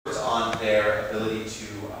ability to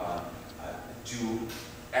do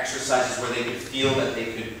exercises where they could feel that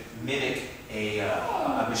they could mimic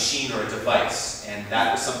a machine or a device. And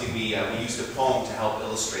that was something we used a poem to help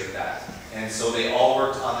illustrate that. And so they all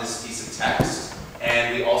worked on this piece of text,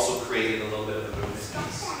 and we also created a little bit of a movement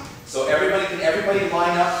piece. So can everybody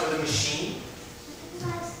line up for the machine?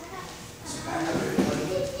 So back up, everybody.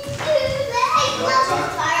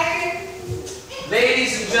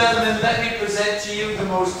 Ladies and gentlemen, let me present to you the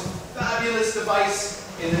most fabulous device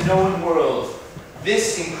in the known world.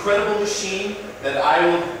 This incredible machine that I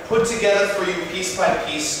will put together for you piece by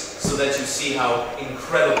piece so that you see how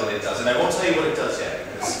incredible it does. And I won't tell you what it does yet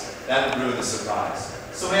because that would ruin the surprise.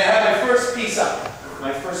 So may I have my first piece up?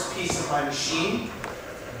 My first piece of my machine.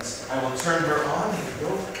 I will turn her on. Here we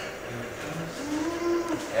go.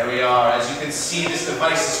 There we are. As you can see, this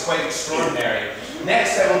device is quite extraordinary.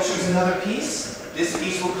 Next, I will choose another piece. This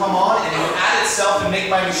piece will come on and it will add itself and make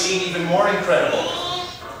my machine even more incredible.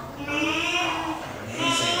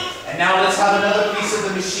 Amazing. And now let's have another piece of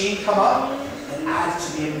the machine come up and add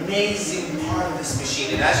to the amazing part of this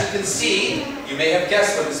machine. And as you can see, you may have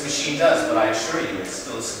guessed what this machine does, but I assure you, it's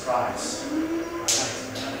still a surprise. Alright,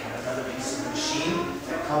 now we have another piece of the machine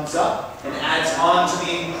that comes up and adds on to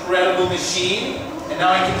the incredible machine. And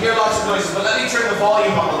now I can hear lots of noises, but let me turn the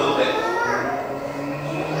volume up a little bit.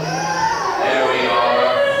 There we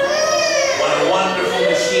are. What a wonderful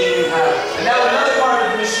machine we have. And now another part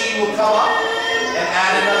of the machine will come up and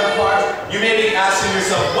add another part. You may be asking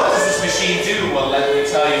yourself, what does this machine do? Well, let me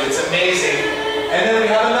tell you, it's amazing. And then we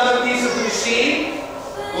have another piece of the machine.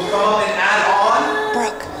 We'll come up and add on.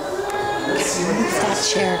 Brooke, move that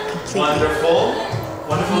chair completely. Wonderful.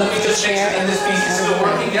 Wonderful. Let me just make sure that this piece is still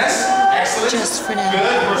working. Yes? Excellent. Just for now.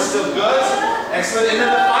 Good. We're still good. Excellent. And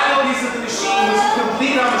then the final piece of the machine, which will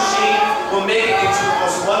complete our machine, will make it into the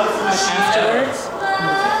most wonderful machine ever.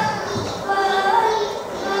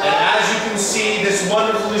 And as you can see, this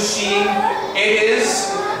wonderful machine, it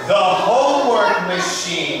is the homework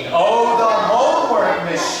machine. Oh, the homework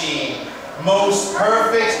machine. Most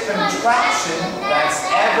perfect contraption that's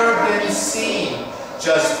ever been seen.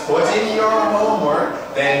 Just put in your homework,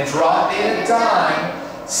 then drop in a dime,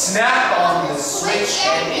 snap on the switch,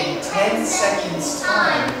 and in 10 seconds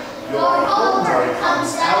time, your homework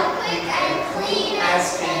comes out quick and clean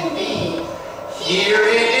as can be. Here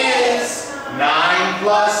it is, 9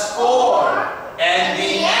 plus 4, and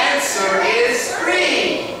the answer is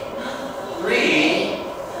 3. 3?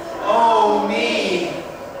 Oh me,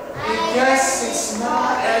 I guess it's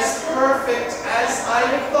not as perfect as I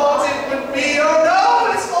thought it would be. Oh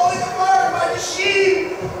no, it's falling apart, my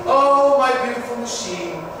machine. Oh, my beautiful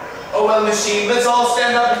machine. Oh well, machine, let's all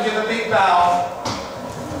stand up and give a big bow.